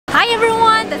Hi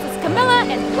everyone, this is Camila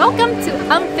and welcome to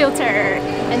Unfilter.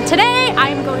 And today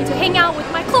I'm going to hang out with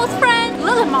my close friend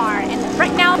Lilimar. And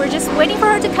right now we're just waiting for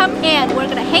her to come and we're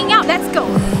gonna hang out. Let's go!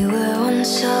 We were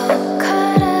once so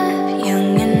caught up,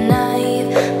 young and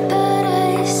naive, but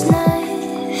it's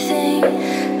nothing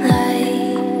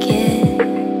like it.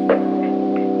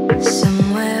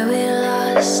 Somewhere we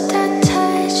lost our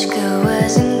touch, girl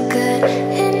wasn't good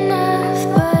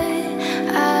enough, but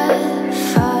I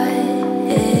fought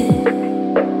it.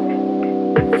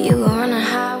 You were on a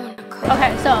high when I caught.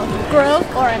 Okay, so Grove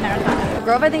or Americana?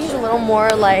 Grove, I think, is a little more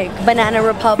like Banana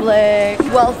Republic,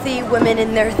 wealthy women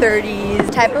in their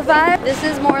 30s type of vibe. This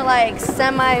is more like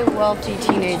semi-wealthy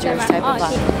teenagers type of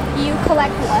vibe. You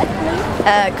collect what?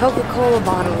 Coca-Cola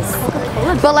bottles.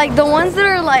 But like the ones that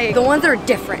are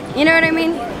different. You know what I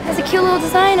mean? Has a cute little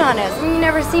design on it. Something you've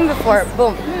never seen before.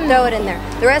 Boom. Throw it in there.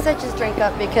 The rest I just drink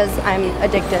up because I'm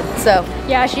addicted. So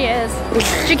Yeah, she is.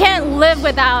 She can't live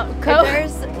without Coke. if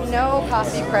there's no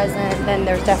coffee present, then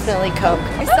there's definitely Coke.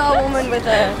 I saw a woman with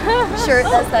a shirt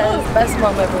that says best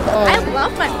mom ever. I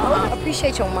love my mom.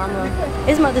 Appreciate your mama.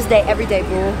 It's Mother's Day every day,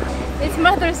 boo. It's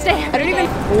Mother's Day. I don't even.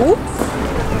 Oops.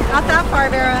 Not that far,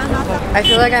 Vera. Not that far. I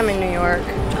feel like I'm in New York.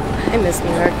 I miss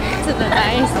New York. This is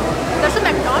nice. There's a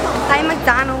McDonald's. Hi,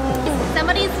 McDonald's.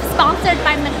 Somebody's sponsored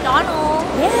by McDonald's.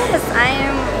 Yes, I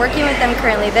am working with them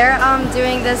currently. They're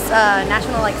doing this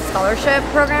national scholarship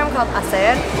program called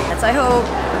Hacer. So I hope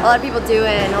a lot of people do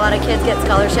it and a lot of kids get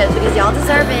scholarships because y'all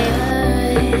deserve it.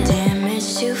 Damn,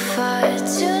 it's too far,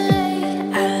 too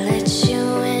late. I let you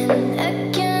in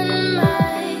again,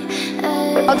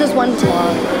 I'll just one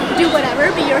vlog. Do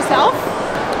whatever, be yourself.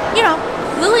 You know,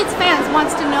 Lily's fans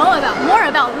wants to know more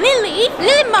about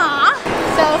Lilimar.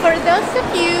 So for those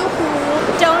of you who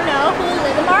don't know who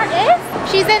Lilimar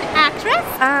is, she's an actress.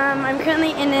 I'm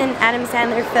currently in an Adam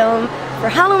Sandler film for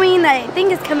Halloween that I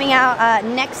think is coming out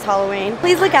next Halloween.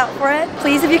 Please look out for it.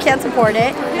 Please, if you can support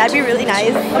it, that'd be really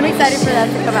nice. I'm excited for that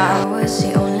to come I out. was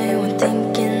the only one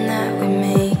thinking that we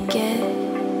make it.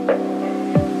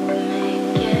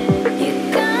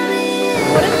 You got me.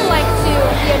 What is it like to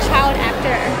be a child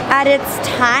actor? At its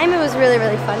time, it was really,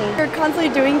 really funny. You're constantly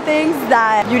doing things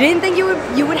that you didn't think you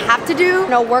would have to do. You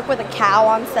know, work with a cow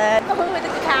on set. With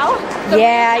a cow?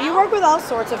 Yeah, you work with all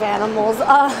sorts of animals.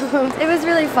 It was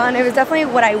really fun. It was definitely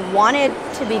what I wanted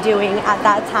to be doing at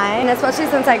that time. And especially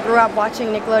since I grew up watching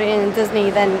Nickelodeon and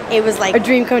Disney, then it was like a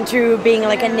dream come true being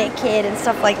like a Nick kid and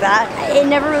stuff like that. It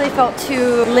never really felt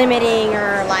too limiting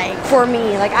or like for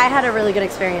me. Like I had a really good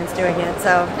experience doing it,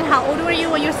 so. And how old were you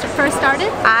when you first started?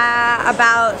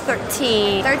 About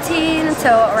 13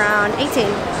 until around 18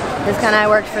 is kind of I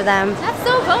worked for them. That's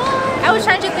so fun. I was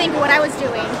trying to think what I was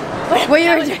doing. What you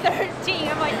I were was doing? 13.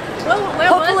 I'm like,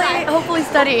 where was I? Hopefully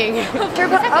studying.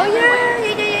 Oh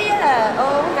yeah.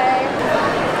 Oh, okay.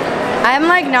 I'm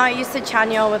like not used to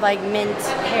Chanyeol with like mint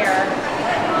hair.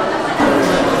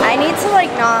 I need to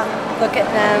like not look at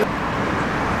them.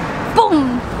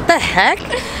 Boom. The heck?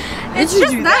 It's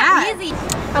just that easy.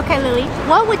 Okay, Lily,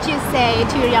 what would you say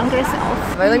to your younger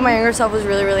self? I think my younger self was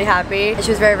really, really happy.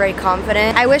 She was very, very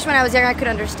confident. I wish when I was younger I could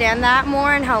understand that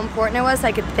more and how important it was. So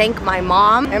I could thank my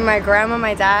mom and my grandma,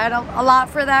 my dad a lot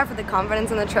for that, for the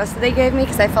confidence and the trust that they gave me,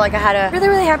 because I felt like I had a really,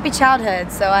 really happy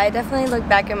childhood. So I definitely look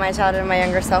back at my childhood and my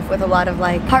younger self with a lot of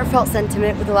like heartfelt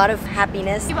sentiment, with a lot of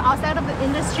happiness. People outside of the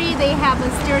industry, they have a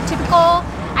stereotypical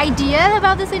idea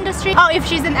about this industry. Oh, if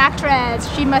she's an actress,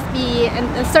 she must be in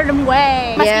a certain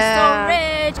way, must be so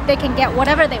rich, they can get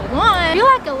whatever they want. I feel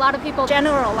like a lot of people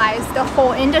generalize the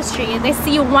whole industry and they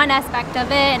see one aspect of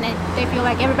it and they feel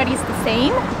like everybody's the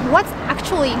same. What's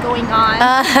actually going on?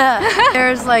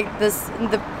 There's like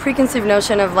the preconceived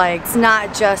notion of like it's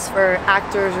not just for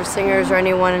actors or singers or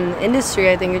anyone in the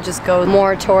industry. I think it just goes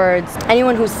more towards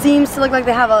anyone who seems to look like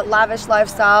they have a lavish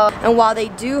lifestyle, and while they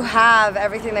do have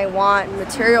everything they want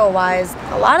material wise,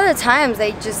 a lot of the times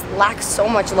they just lack so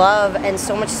much love and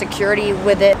so much security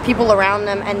with it, people around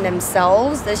them and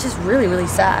themselves. That's just really, really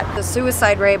sad. The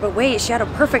suicide rate, but wait, she had a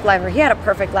perfect life or he had a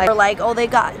perfect life. Or like, oh,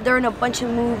 they're in a bunch of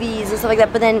movies and stuff like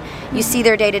that, but then you see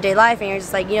their day-to-day life and you're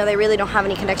just like, you know, they really don't have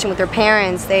any connection with their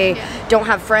parents. They don't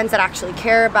have friends that actually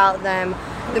care about them.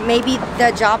 That maybe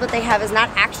the job that they have is not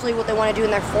actually what they want to do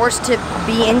and they're forced to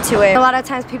be into it. A lot of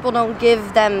times people don't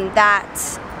give them that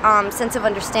sense of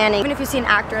understanding. Even if you see an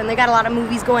actor and they got a lot of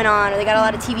movies going on or they got a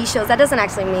lot of TV shows, that doesn't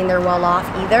actually mean they're well off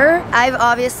either. I've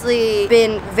obviously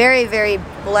been very, very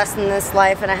blessed in this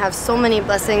life, and I have so many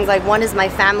blessings. Like, one is my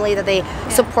family, that they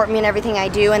support me in everything I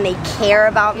do and they care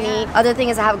about me. Other thing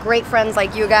is I have great friends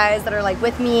like you guys that are like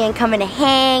with me and coming to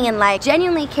hang and like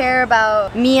genuinely care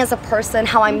about me as a person,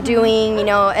 how I'm doing, you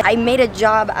know. I made a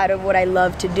job out of what I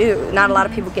love to do. Not a lot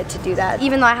of people get to do that.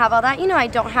 Even though I have all that, you know, I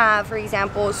don't have, for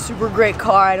example, a super great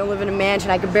car. I don't live in a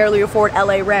mansion. I could barely afford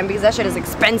LA rent because that shit is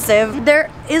expensive. There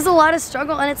is a lot of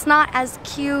struggle, and it's not as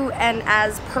cute and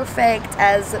as perfect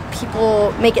as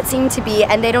people make it seem to be,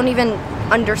 and they don't even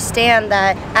understand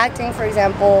that acting, for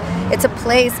example, it's a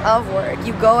place of work.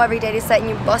 You go every day to set and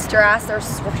you bust your ass. There's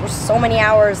so many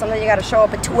hours. Sometimes you gotta show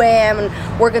up at 2 a.m.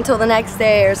 and work until the next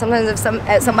day, or sometimes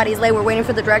if somebody's late, we're waiting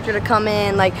for the director to come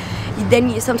in. Like,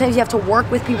 then sometimes you have to work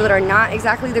with people that are not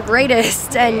exactly the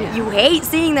greatest, and you hate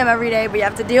seeing them every day, but you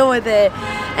have to deal with it.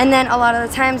 And then a lot of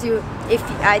the times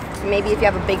maybe if you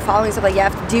have a big following, stuff like, you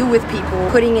have to deal with people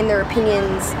putting in their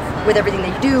opinions with everything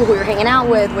that you do, who you're hanging out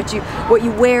with, what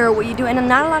you wear, what you do, and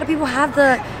not a lot of people have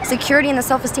the security and the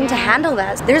self-esteem to handle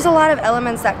that. There's a lot of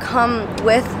elements that come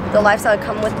with the lifestyle, that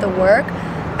come with the work.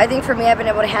 I think for me, I've been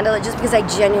able to handle it just because I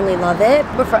genuinely love it.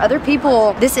 But for other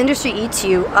people, this industry eats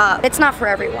you up. It's not for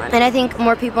everyone. And I think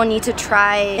more people need to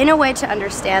try in a way to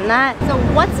understand that. So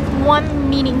what's one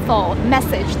meaningful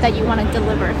message that you want to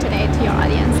deliver today to your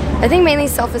audience? I think mainly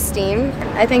self-esteem.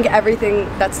 I think everything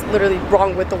that's literally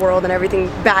wrong with the world and everything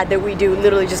bad that we do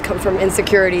literally just comes from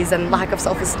insecurities and lack of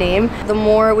self-esteem. The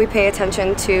more we pay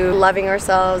attention to loving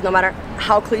ourselves, no matter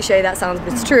how cliche that sounds,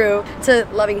 but it's true, to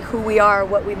loving who we are,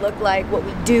 what we look like, what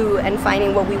we do, and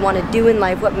finding what we want to do in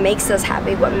life, what makes us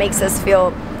happy, what makes us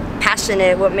feel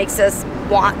passionate, what makes us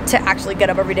want to actually get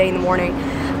up every day in the morning.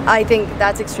 I think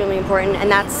that's extremely important,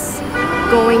 and that's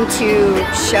going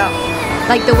to show.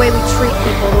 Like the way we treat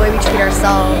people, the way we treat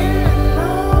ourselves.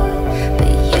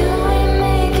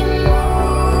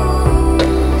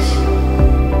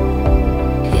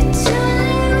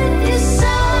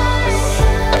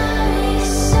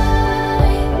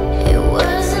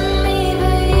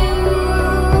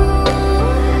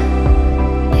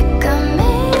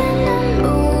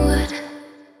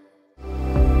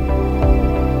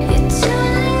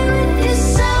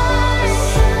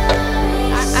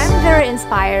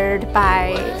 Inspired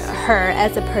by her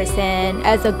as a person,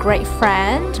 as a great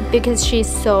friend, because she's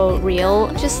so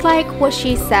real. Just like what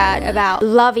she said about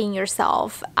loving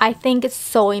yourself, I think it's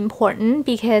so important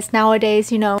because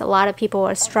nowadays, you know, a lot of people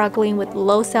are struggling with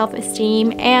low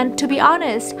self-esteem, and to be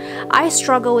honest, I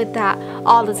struggle with that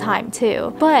all the time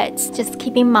too. But just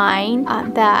keep in mind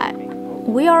that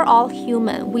we are all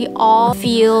human. We all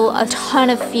feel a ton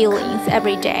of feelings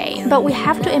every day, but we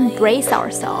have to embrace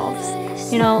ourselves.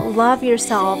 You know, love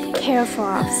yourself, care for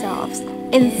ourselves,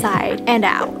 inside and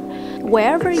out.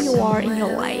 Wherever you are in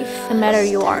your life, no matter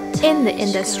you are in the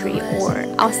industry or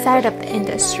outside of the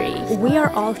industry, we are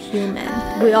all human.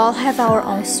 We all have our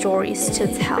own stories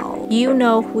to tell. You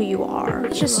know who you are.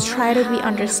 Just try to be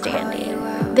understanding.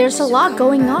 There's a lot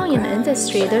going on in the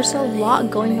industry. There's a lot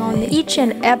going on in each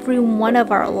and every one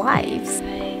of our lives.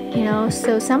 You know,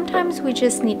 so sometimes we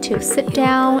just need to sit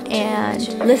down and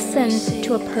listen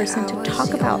to a person to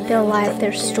talk about their life,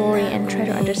 their story, and try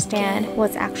to understand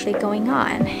what's actually going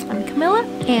on. I'm Camila,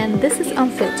 and this is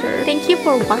Unfiltered. Thank you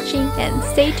for watching, and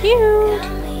stay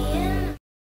tuned!